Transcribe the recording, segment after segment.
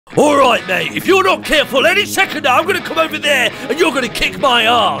Alright, mate, if you're not careful, any second now I'm gonna come over there and you're gonna kick my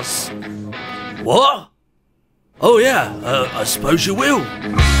ass. What? Oh yeah, I suppose you will.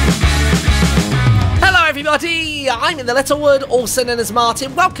 Hello everybody, I'm InTheLittleWood, also known as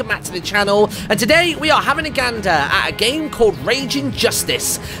Martin. Welcome back to the channel, and today we are having a gander at a game called Raging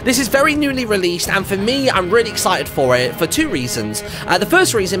Justice. This is very newly released, and for me, I'm really excited for it for two reasons. The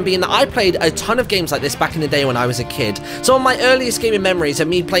first reason being that I played a ton of games like this back in the day when I was a kid. Some of my earliest gaming memories are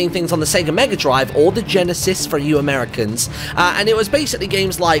me playing things on the Sega Mega Drive or the Genesis for you Americans, and it was basically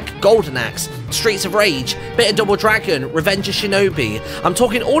games like Golden Axe, Streets of Rage, Bit of Double Dragon, Revenge of Shinobi. I'm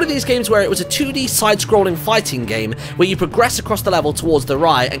talking all of these games where it was a 2D side-scrolling fighting game where you progress across the level towards the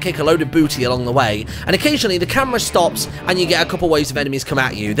right and kick a load of booty along the way, and occasionally the camera stops and you get a couple waves of enemies come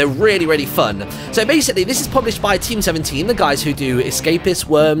at you. They're really, really fun. So basically, this is published by Team 17, the guys who do Escapist,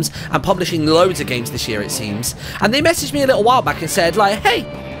 Worms, and publishing loads of games this year, it seems. And they messaged me a little while back and said, like, hey,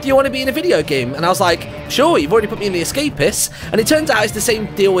 do you want to be in a video game? And I was like, sure, you've already put me in the Escapists. And it turns out it's the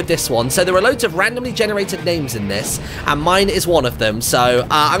same deal with this one. So there are loads of randomly generated names in this, and mine is one of them. So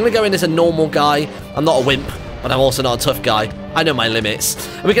I'm going to go in as a normal guy. I'm not a wimp, but I'm also not a tough guy. I know my limits.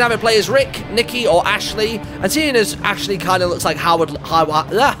 And we can have it play as Rick, Nikki, or Ashley. And seeing as Ashley kind of looks like how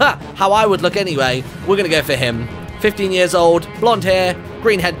I would look anyway, we're going to go for him. 15 years old, blonde hair,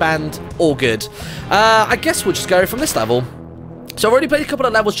 green headband, all good. I guess we'll just go from this level. So I've already played a couple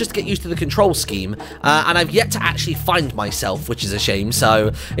of levels just to get used to the control scheme, and I've yet to actually find myself, which is a shame.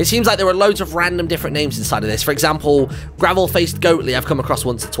 So it seems like there are loads of random different names inside of this. For example, Gravel-Faced Goatly I've come across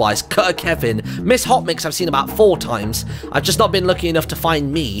once or twice, Cutter Kevin, Miss Hotmix I've seen about 4 times. I've just not been lucky enough to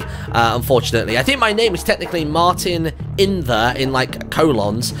find me, unfortunately. I think my name is technically Martin in like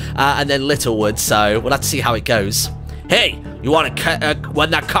colons, and then Littlewood, so we'll have to see how it goes. Hey, you want to cut, when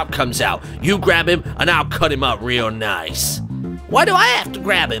that cop comes out, you grab him and I'll cut him up real nice. Why do I have to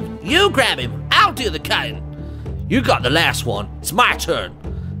grab him? You grab him. I'll do the cutting. You got the last one. It's my turn.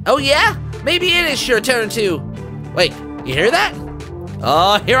 Oh, yeah? Maybe it is your turn, too. Wait, you hear that?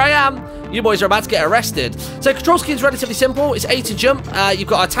 Oh, here I am. You boys are about to get arrested. So control scheme is relatively simple. It's A to jump. You've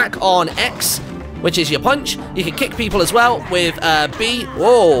got attack on X, which is your punch. You can kick people as well with B.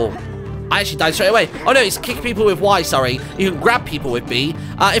 Whoa. I actually died straight away. Oh, no, it's kick people with Y, sorry. You can grab people with B.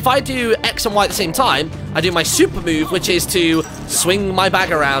 If I do X and Y at the same time, I do my super move, which is to swing my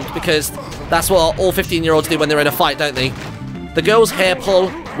bag around, because that's what all 15-year-olds do when they're in a fight, don't they? The girls hair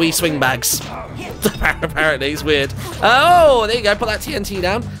pull, we swing bags. Apparently, it's weird. Oh, there you go. Put that TNT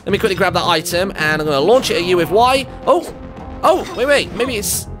down. Let me quickly grab that item, and I'm going to launch it at you with Y. Oh, wait. Maybe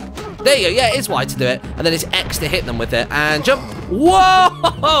it's... There you go, yeah, it is Y to do it. And then it's X to hit them with it. And jump.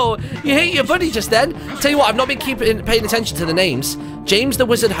 Whoa! You hit your buddy just then. Tell you what, I've not been paying attention to the names. James the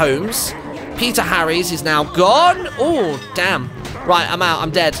Wizard Holmes. Peter Harris is now gone. Oh, damn. Right, I'm out.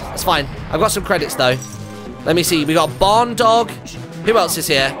 I'm dead. That's fine. I've got some credits, though. Let me see. We got Barn Dog. Who else is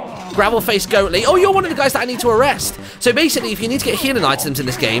here? Gravel-Faced Goatly. Oh, you're one of the guys that I need to arrest. So basically, if you need to get healing items in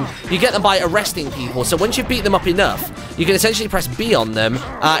this game, you get them by arresting people. So once you beat them up enough, you can essentially press B on them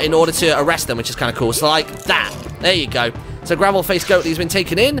in order to arrest them, which is kind of cool. So like that. There you go. So Gravel-Faced Goatly's been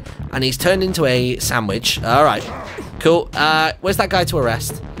taken in, and he's turned into a sandwich. All right. Cool. Where's that guy to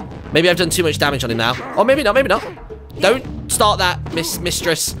arrest? Maybe I've done too much damage on him now. Or maybe not, maybe not. Don't start that,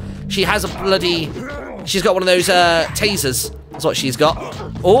 mistress. She has a bloody... She's got one of those tasers. That's what she's got.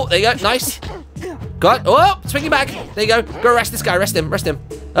 Oh, there you go. Nice. Go on. Oh, swing him back. There you go. Go arrest this guy. Arrest him. Arrest him.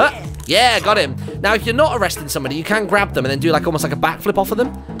 Yeah, got him. Now, if you're not arresting somebody, you can grab them and then do like almost like a backflip off of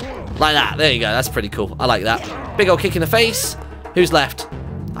them. Like that. There you go. That's pretty cool. I like that. Big old kick in the face. Who's left?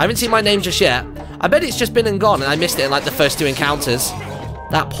 I haven't seen my name just yet. I bet it's just been and gone and I missed it in like the first 2 encounters.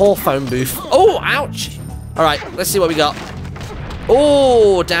 That poor phone booth. Oh, ouch. All right, let's see what we got.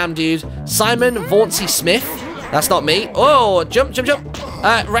 Oh, damn, dude. Simon Vauncey Smith. That's not me. Oh, jump.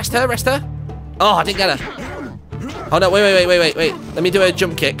 Rest her. Oh, I didn't get her. Oh, no, wait. Let me do a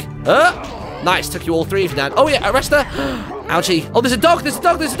jump kick. Nice, took you all 3 of you down. Oh, yeah, arrest her. Ouchie. Oh, there's a dog.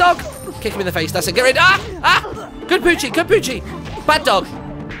 Kick him in the face. That's it. Get rid. Good Poochie. Bad dog.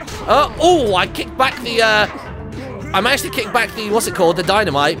 Oh, I kicked back the, I managed to kick back the, what's it called? The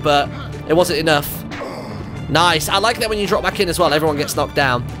dynamite, but it wasn't enough. Nice. I like that when you drop back in as well, everyone gets knocked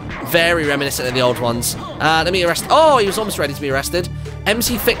down. Very reminiscent of the old ones. Let me arrest... Oh, he was almost ready to be arrested.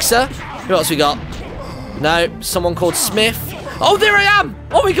 MC Fixer. Who else we got? No, someone called Smith. Oh, there I am!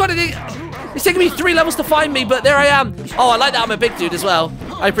 Oh my god, it's taking me 3 levels to find me, but there I am. Oh, I like that I'm a big dude as well.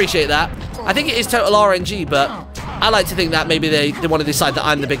 I appreciate that. I think it is total RNG, but I like to think that maybe they want to decide that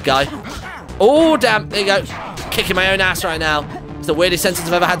I'm the big guy. Oh, damn. There you go. Kicking my own ass right now. It's the weirdest sentence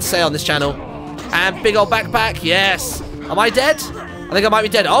I've ever had to say on this channel. And big old backpack. Yes. Am I dead? I think I might be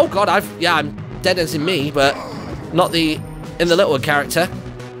dead. Oh, God, I'm dead as in me, but not the InTheLittleWood character.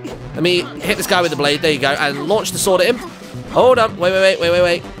 Let me hit this guy with the blade. There you go. And launch the sword at him. Hold on.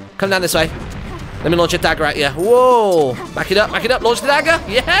 Wait. Come down this way. Let me launch a dagger at you. Whoa. Back it up. Launch the dagger.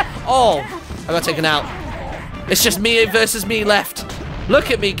 Yeah. Oh, I got taken out. It's just me versus me left.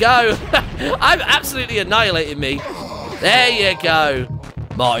 Look at me go. I'm absolutely annihilating me. There you go.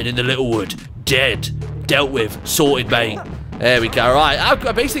 Martin InTheLittleWood. Dead. Dealt with. Sorted, mate. There we go. Right,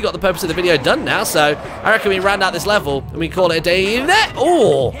 I've basically got the purpose of the video done now, so I reckon we round out this level and we call it a day there.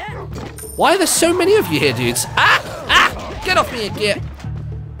 Oh, why are there so many of you here, dudes? Get off me again.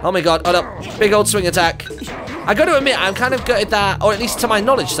 Oh my God, hold up. Big old swing attack. I got to admit, I'm kind of gutted that, or at least to my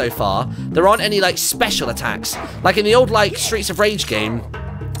knowledge so far, there aren't any, like, special attacks. Like, in the old, like, Streets of Rage game,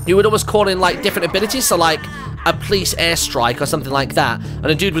 you would always call in, like, different abilities, so, like, a police airstrike or something like that, and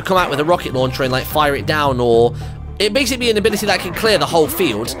a dude would come out with a rocket launcher and, like, fire it down, or it makes it be an ability that can clear the whole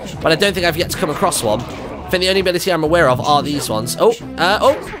field, but I don't think I've yet to come across one. I think the only ability I'm aware of are these ones. Oh,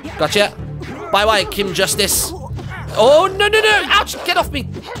 gotcha. Bye, Kim Justice. Oh, no. Ouch, get off me.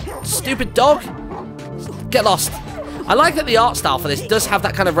 Stupid dog. Get lost. I like that the art style for this does have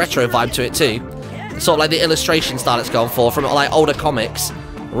that kind of retro vibe to it too. Sort of like the illustration style it's gone for from like older comics.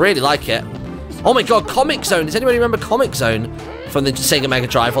 Really like it. Oh my God, Comic Zone. Does anybody remember Comic Zone from the Sega Mega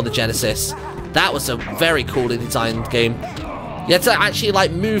Drive or the Genesis? That was a very coolly designed game. You had to actually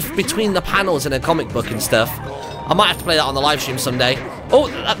like move between the panels in a comic book and stuff. I might have to play that on the live stream someday. Oh,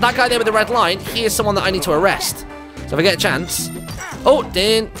 that guy there with the red line, he is someone that I need to arrest. So if I get a chance. Oh,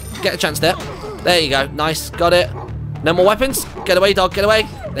 didn't get a chance there. There you go. Nice. Got it. No more weapons. Get away, dog. Get away.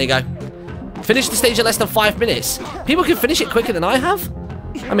 There you go. Finish the stage in less than 5 minutes. People can finish it quicker than I have.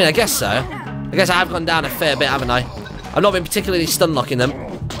 I mean, I guess so. I guess I have gone down a fair bit, haven't I? I've not been particularly stun locking them.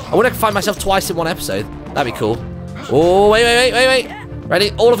 I wonder if I can find myself twice in one episode. That'd be cool. Oh, wait.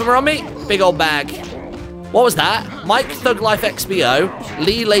 Ready? All of them are on me. Big old bag. What was that? Mike Thug Life XBO.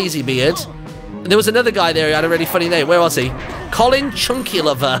 Lee Lazybeard. There was another guy there who had a really funny name. Where was he? Colin Chunky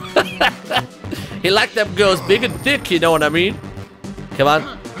Lover. He liked them girls big and thick, you know what I mean? Come on.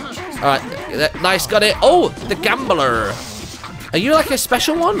 Alright, nice, got it. Oh, the Gambler. Are you like a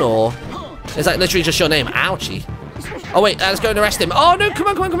special one, or is that literally just your name? Ouchie. Oh, wait, let's go and arrest him. Oh, no, come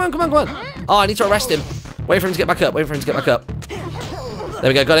on. Oh, I need to arrest him. Wait for him to get back up. There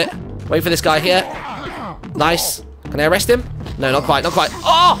we go, got it. Wait for this guy here. Nice. Can I arrest him? No, not quite.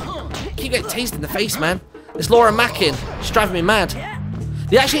 Oh! Keep getting tased in the face, man. This Laura Mackin. She's driving me mad.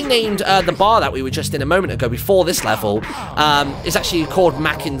 They actually named the bar that we were just in a moment ago before this level. It's actually called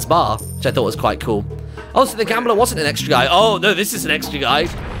Mackin's Bar, which I thought was quite cool. Oh, so the Gambler wasn't an extra guy. Oh, no, this is an extra guy.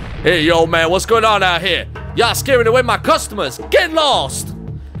 Hey, yo, man, what's going on out here? Y'all scaring away my customers. Get lost.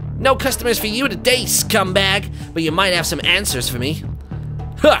 No customers for you today, scumbag. But you might have some answers for me.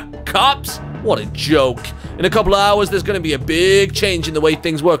 Ha! Cops? What a joke. In a couple of hours, there's going to be a big change in the way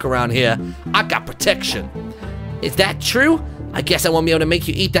things work around here. I got protection. Is that true? I guess I won't be able to make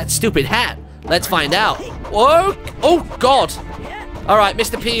you eat that stupid hat. Let's find out. Whoa! Oh, God. All right,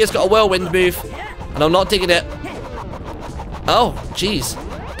 Mr. P has got a whirlwind move, and I'm not digging it. Oh, jeez.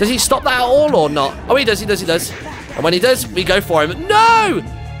 Does he stop that at all or not? Oh, he does. And when he does, we go for him. No!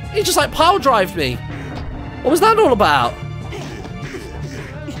 He just, like, pile drived me. What was that all about?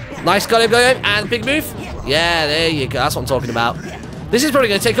 Nice, got him. And big move. Yeah, there you go. That's what I'm talking about. This is probably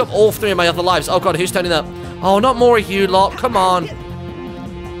going to take up all 3 of my other lives. Oh, God, who's turning up? Oh, not more of you lot. Come on.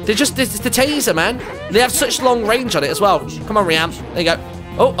 They're just, it's the taser, man. They have such long range on it as well. Come on, Riam. There you go.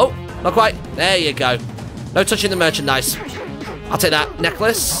 Oh, not quite. There you go. No touching the merchandise. I'll take that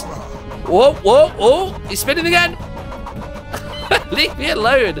necklace. Whoa. He's spinning again. Leave me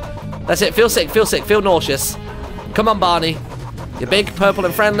alone. That's it. Feel sick. Feel nauseous. Come on, Barney. You're big, purple,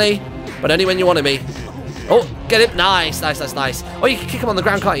 and friendly, but only when you want to be. Oh, get him. Nice. Oh, you can kick him on the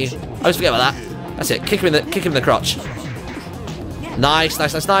ground, can't you? I always forget about that. That's it. Kick him in the crotch. Nice.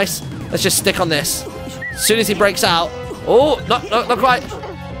 Let's just stick on this. As soon as he breaks out. Oh, not quite.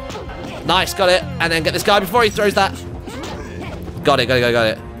 Nice, got it. And then get this guy before he throws that. Got it.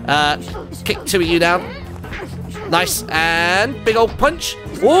 Kick 2 of you down. Nice. And big old punch.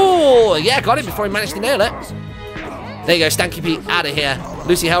 Oh, yeah, got it before he managed to nail it. There you go, Stanky Pete, out of here.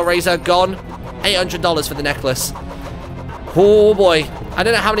 Lucy Hellraiser, gone. $800 for the necklace. Oh, boy. I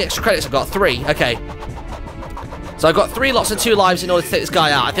don't know how many extra credits I've got. 3. Okay. So I've got 3 lots of 2 lives in order to take this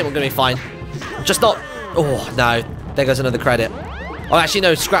guy out. I think we're going to be fine. Just not... Oh, no. There goes another credit. Oh, actually,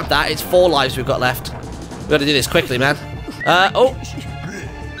 no. Scrap that. It's 4 lives we've got left. We've got to do this quickly, man. Oh,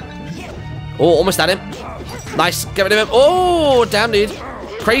 almost at him. Nice. Get rid of him. Oh, damn, dude.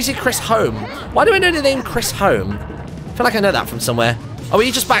 Crazy Chris Home. Why do I know the name Chris Home? I feel like I know that from somewhere. Oh,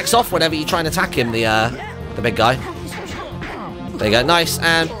 he just backs off whenever you try and attack him, the big guy. There you go. Nice.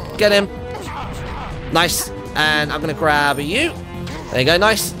 And get him. Nice. And I'm going to grab you. There you go.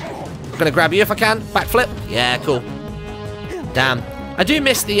 Nice. I'm going to grab you if I can. Backflip. Yeah, cool. Damn. I do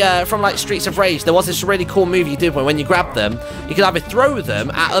miss the, from like Streets of Rage, there was this really cool move you did when you grabbed them, you could either throw them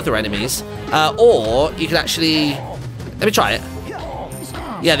at other enemies, or you could actually, let me try it.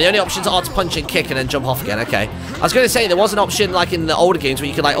 Yeah, the only options are to punch and kick and then jump off again, okay. I was going to say, there was an option like in the older games where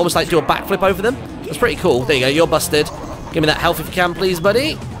you could like almost like do a backflip over them. It's pretty cool. There you go, you're busted. Give me that health if you can, please,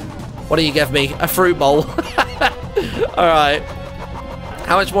 buddy. What do you give me? A fruit bowl. Alright.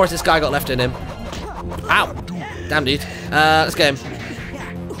 How much more has this guy got left in him? Ow. Damn, dude. Let's get him.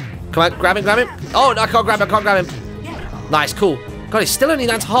 Come on, grab him, grab him. Oh, no, I can't grab him. Nice, cool. God, he's still only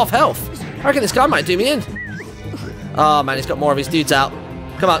down to half health. I reckon this guy might do me in. Oh, man, he's got more of his dudes out.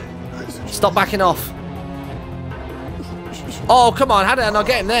 Come on. Stop backing off. Oh, come on. How did I not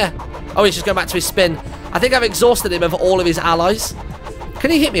get him there? Oh, he's just going back to his spin. I think I've exhausted him of all of his allies. Can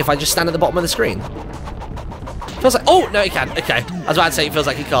he hit me if I just stand at the bottom of the screen? Feels like... Oh, no, he can. Okay. I was about to say he feels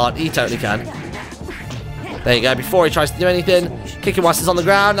like he can't. He totally can. There you go. Before he tries to do anything. Kick him whilst he's on the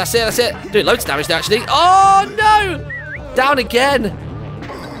ground. That's it, that's it. Doing loads of damage there, actually. Oh, no! Down again.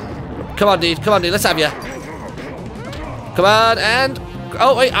 Come on, dude. Come on, dude. Let's have you. Come on, and...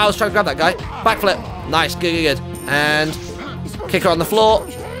 Oh, wait. I was trying to grab that guy. Backflip. Nice. Good, good, good. And... Kick her on the floor.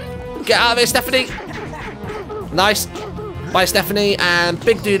 Get out of here, Stephanie. Nice. Bye, Stephanie. And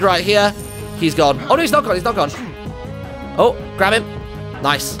big dude right here. He's gone. Oh, no, he's not gone. He's not gone. Oh, grab him.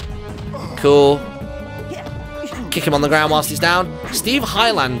 Nice. Cool. Kick him on the ground whilst he's down. Steve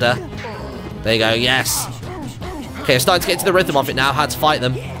Highlander. There you go, yes. Okay, I'm starting to get into the rhythm of it now, how to fight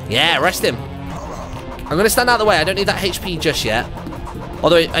them. Yeah, arrest him. I'm going to stand out of the way. I don't need that HP just yet.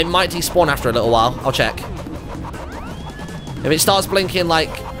 Although it might despawn after a little while. I'll check. If it starts blinking like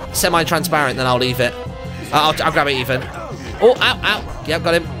semi-transparent, then I'll leave it. I'll grab it even. Oh, ow, ow. Yep,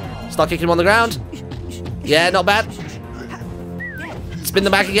 got him. Start kicking him on the ground. Yeah, not bad. Spin the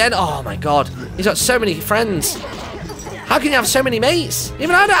back again. Oh, my God. He's got so many friends. How can you have so many mates?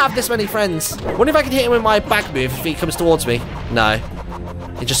 Even I don't have this many friends. I wonder if I can hit him with my back move if he comes towards me. No.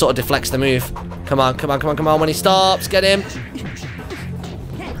 He just sort of deflects the move. Come on, come on, come on, come on. When he stops, get him.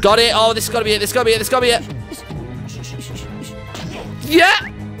 Got it. Oh, this has got to be it. This has got to be it. This has got to be it. Yeah.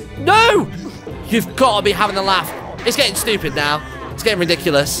 No. You've got to be having a laugh. It's getting stupid now. It's getting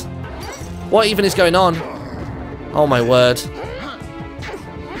ridiculous. What even is going on? Oh, my word.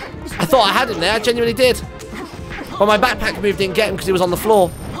 I thought I had him there. I genuinely did. But my backpack move didn't get him because he was on the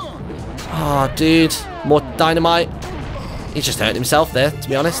floor. Oh, dude. More dynamite. He's just hurt himself there, to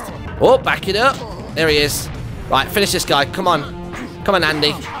be honest. Oh, back it up. There he is. Right, finish this guy. Come on. Come on,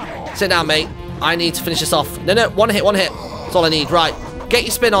 Andy. Sit down, mate. I need to finish this off. No, no. One hit, one hit. That's all I need. Right. Get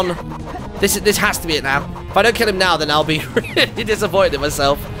your spin on. This has to be it now. If I don't kill him now, then I'll be really disappointed in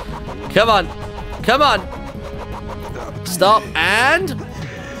myself. Come on. Come on. Stop. And...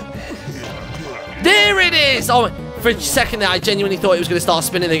 there it is! Oh, for a second there, I genuinely thought it was going to start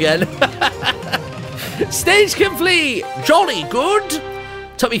spinning again. Stage complete! Jolly good!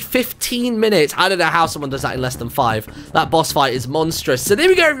 Took me 15 minutes. I don't know how someone does that in less than 5. That boss fight is monstrous. So there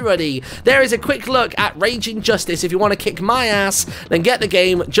we go, everybody. There is a quick look at Raging Justice. If you want to kick my ass, then get the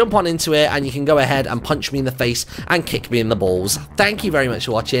game, jump on into it, and you can go ahead and punch me in the face and kick me in the balls. Thank you very much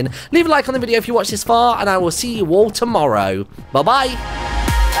for watching. Leave a like on the video if you watched this far, and I will see you all tomorrow. Bye-bye.